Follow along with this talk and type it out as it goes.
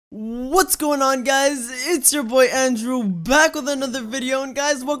What's going on, guys? It's your boy Andrew back with another video, and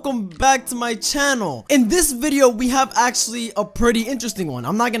guys, welcome back to my channel. In this video we have actually a pretty interesting one.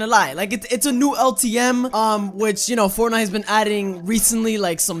 I'm not gonna lie, like it's a new LTM which, you know, Fortnite has been adding recently,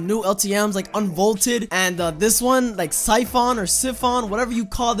 like some new LTMs like Unvaulted, and this one like SIPHON or SIPHON, whatever you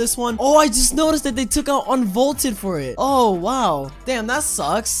call this one. Oh, I just noticed that they took out Unvaulted for it. Oh wow, damn, that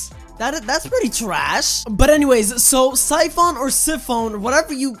sucks. That's pretty trash. But anyways, so SIPHON or SIPHON,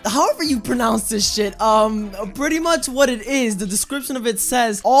 however you pronounce this shit, pretty much what it is, the description of it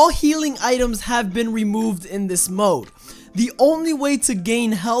says, all healing items have been removed in this mode. The only way to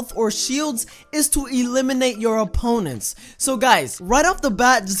gain health or shields is to eliminate your opponents. So guys, right off the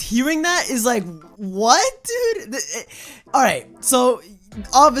bat, just hearing that is like, what, dude? Alright, so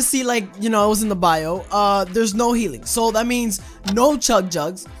obviously, like, you know, it was in the bio, there's no healing. So that means no chug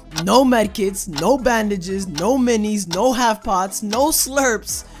jugs, no medkits, no bandages, no minis, no half pots, no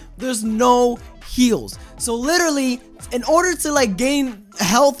slurps. There's no heals. So literally, in order to like gain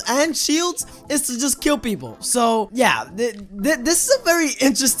health and shields, is to just kill people. So yeah, this is a very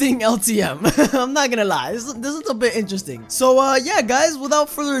interesting LTM. I'm not gonna lie, this is a bit interesting. So yeah, guys, without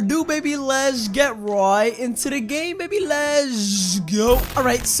further ado, baby, let's get right into the game, baby. Let's go. All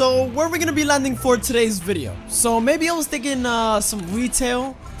right, so where are we gonna be landing for today's video? So maybe I was thinking some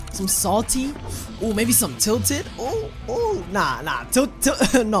retail, some salty, oh, maybe some tilted. Oh, nah, no,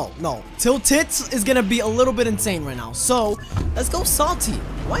 tilted is gonna be a little bit insane right now. So let's go salty.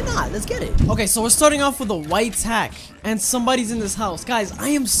 Why not? Let's get it. Okay, so we're starting off with a white tack, and somebody's in this house. Guys, I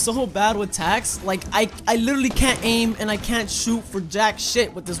am so bad with tacks. Like I literally can't aim and I can't shoot for jack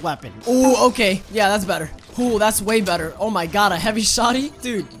shit with this weapon. Oh, okay, yeah, that's better. Oh, that's way better. Oh my god, a heavy shotty,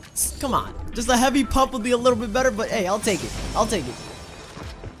 dude. Come on, just a heavy pump would be a little bit better, but hey, I'll take it. I'll take it.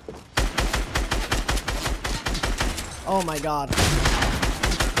 Oh my god.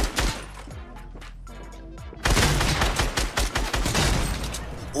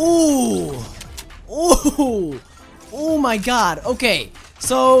 Ooh. Ooh. Oh my god. Okay.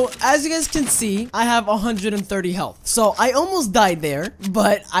 So, as you guys can see, I have 130 health. So, I almost died there,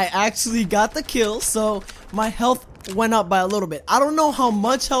 but I actually got the kill. So, my health went up by a little bit. I don't know how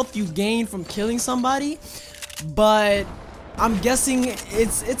much health you gain from killing somebody, but I'm guessing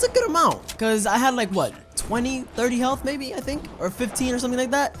it's a good amount, because I had like what, 20, 30 health maybe, I think, or 15 or something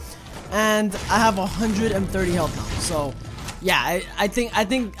like that, and I have 130 health now. So yeah, I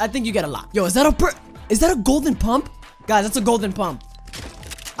think you get a lot. Yo, is that a golden pump? Guys, that's a golden pump.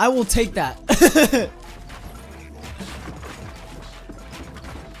 I will take that.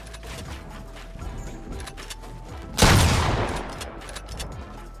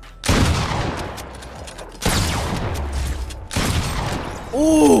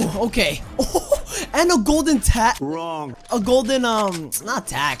 Oh, okay. Oh, and a golden tack. Wrong. A golden, not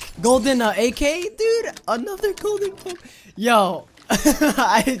tack. Golden, AK, dude. Another golden pump. Yo,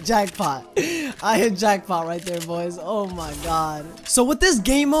 I hit jackpot. I hit jackpot right there, boys. Oh my god. So with this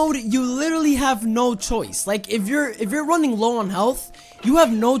game mode, you literally have no choice. Like, if you're running low on health, you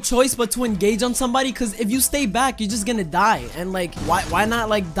have no choice but to engage on somebody, because if you stay back, you're just gonna die. And like, why not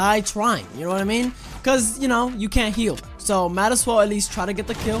like die trying? You know what I mean? Because, you know, you can't heal. So might as well at least try to get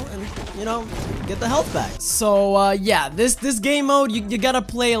the kill and, you know, get the health back. So yeah, this game mode, you gotta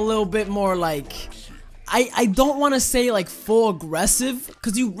play a little bit more like, I don't want to say like full aggressive,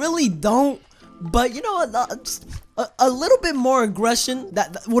 because you really don't, but you know, just a little bit more aggression,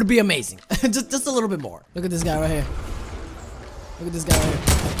 that would be amazing. just a little bit more. Look at this guy right here. Look at this guy right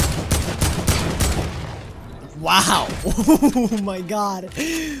here. Wow. Oh my god.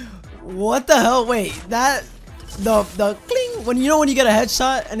 What the hell? Wait, that the cling, when you get a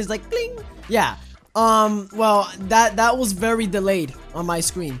headshot and it's like cling. Yeah. Well, that was very delayed on my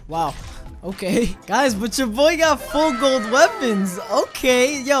screen. Wow. Okay, guys, but your boy got full gold weapons.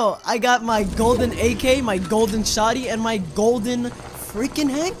 Okay, yo, I got my golden AK, my golden shotty, and my golden freaking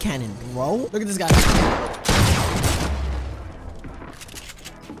hand cannon, bro. Look at this guy.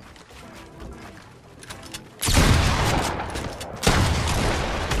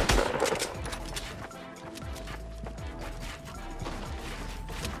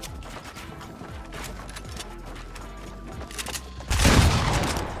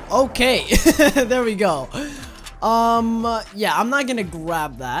 Okay, there we go. Yeah, I'm not gonna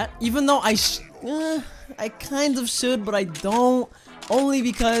grab that, even though I kind of should, but I don't, only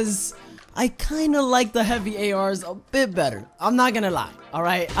because I kind of like the heavy ARs a bit better. I'm not gonna lie, all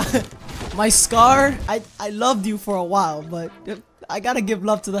right? My Scar, I loved you for a while, but I gotta give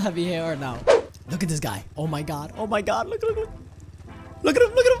love to the heavy AR now. Look at this guy. Oh my god, oh my god, look at him. Look at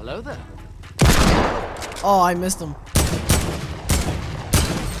him, look at him. Hello there. Oh, I missed him.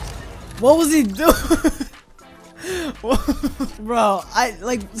 What was he doing? Bro,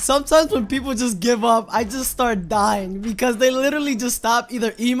 sometimes when people just give up, I just start dying because they literally just stop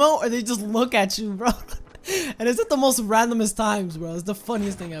either emo or they just look at you, bro. And it's at the most randomest times, bro. It's the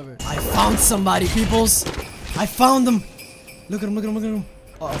funniest thing ever. I found somebody, peoples. I found them. Look at him, look at him, look at him.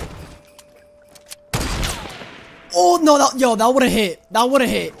 Uh-oh. Oh, no, that would have hit. That would have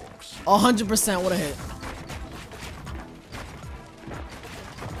hit. 100% would have hit.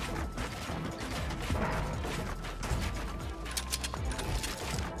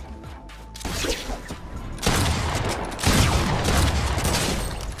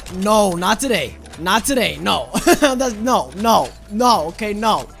 No, not today. Not today. No. No. Okay,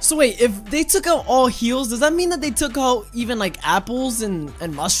 no. So wait, if they took out all heals, does that mean that they took out even like apples and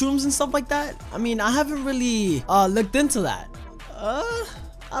mushrooms and stuff like that? I mean, I haven't really looked into that. I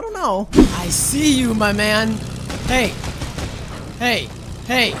don't know. I see you, my man. Hey. Hey.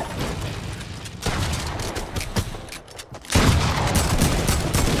 Hey.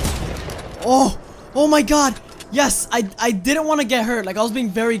 Oh my god. Yes, I didn't want to get hurt. Like, I was being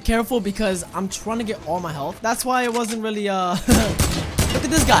very careful because I'm trying to get all my health. That's why it wasn't really, Look at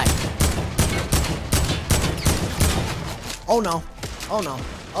this guy. Oh, no. Oh, no.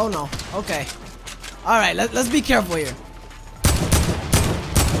 Oh, no. Okay. Alright, let's be careful here.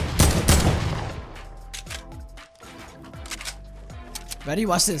 Ready?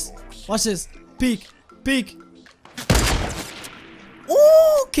 Watch this. Watch this. Peek. Peek.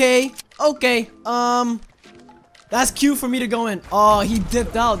 Okay. Okay. That's cute for me to go in. Oh, he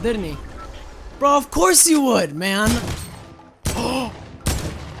dipped out, didn't he? Bro, of course you would, man. Oh.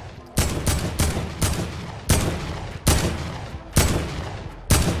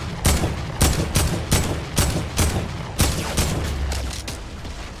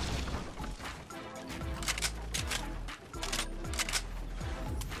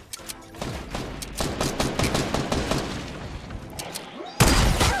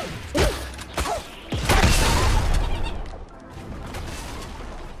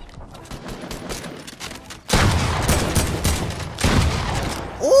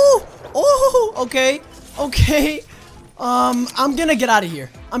 Okay, okay. I'm gonna get out of here.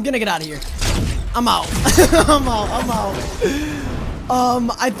 I'm gonna get out of here. I'm out. I'm out.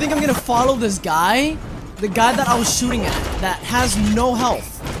 I think I'm gonna follow this guy. The guy that I was shooting at that has no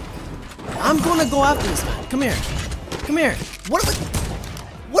health. I'm gonna go after this man. Come here. Come here. What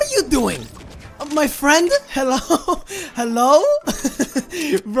are you doing? My friend? Hello? Hello?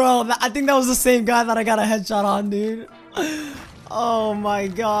 Bro, I think that was the same guy that I got a headshot on, dude. Oh my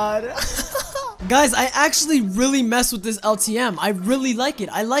god. Guys, I actually really mess with this LTM. I really like it.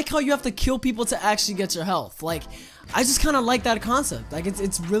 I like how you have to kill people to actually get your health. Like, I just kind of like that concept. Like,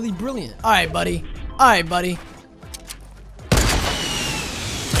 it's really brilliant. Alright, buddy. Alright, buddy.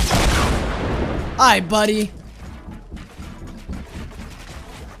 Alright, buddy.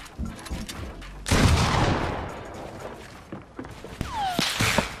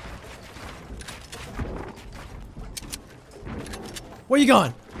 Where you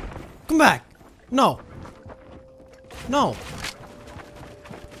going? Come back. No. No.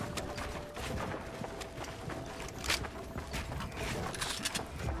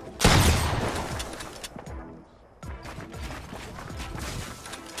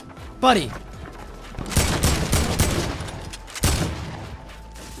 Buddy.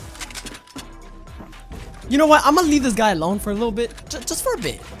 You know what? I'm gonna leave this guy alone for a little bit. Just for a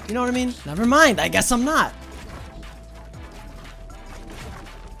bit. You know what I mean? Never mind. I guess I'm not.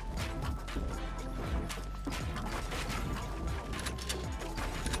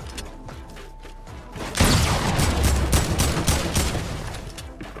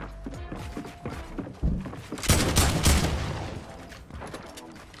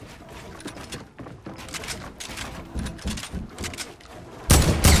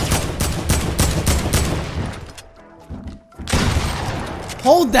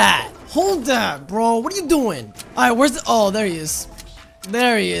 Hold that! Hold that, bro! What are you doing? Alright, where's the— oh, there he is.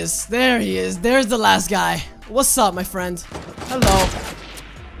 There he is. There he is. There's the last guy. What's up, my friend? Hello.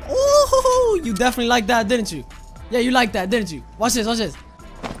 Oh, you definitely like that, didn't you? Yeah, you like that, didn't you? Watch this, watch this.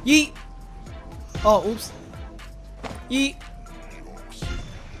 Yeet. Oh, oops. Yeet.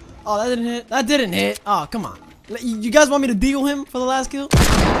 Oh, that didn't hit. That didn't hit. Oh, come on. You guys want me to deagle him for the last kill?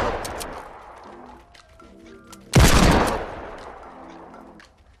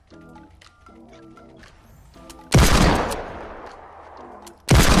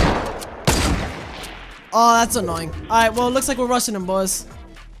 Oh, that's annoying. Alright, well, it looks like we're rushing him, boys.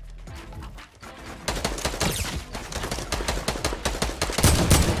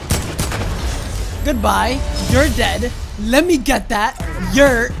 Goodbye. You're dead. Let me get that.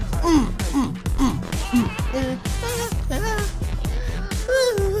 You're...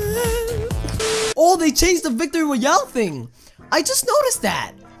 Oh, they changed the victory royale thing. I just noticed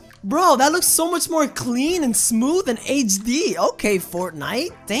that. Bro, that looks so much more clean and smooth and HD. Okay, Fortnite.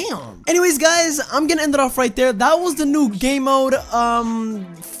 Damn. Anyways, guys, I'm gonna end it off right there. That was the new game mode,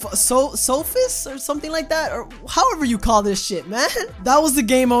 Sophis or something like that, or however you call this shit, man. That was the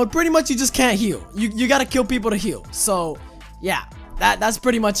game mode. Pretty much, you just can't heal. You gotta kill people to heal. So, yeah. That's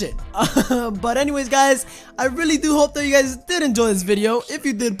pretty much it. But anyways, guys, I really do hope that you guys did enjoy this video. If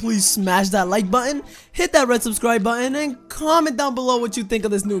you did, please smash that like button, hit that red subscribe button, and comment down below what you think of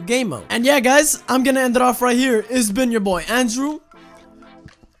this new game mode. And yeah, guys, I'm gonna end it off right here. It's been your boy Andrew,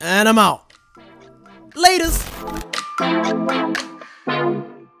 and I'm out. Laters.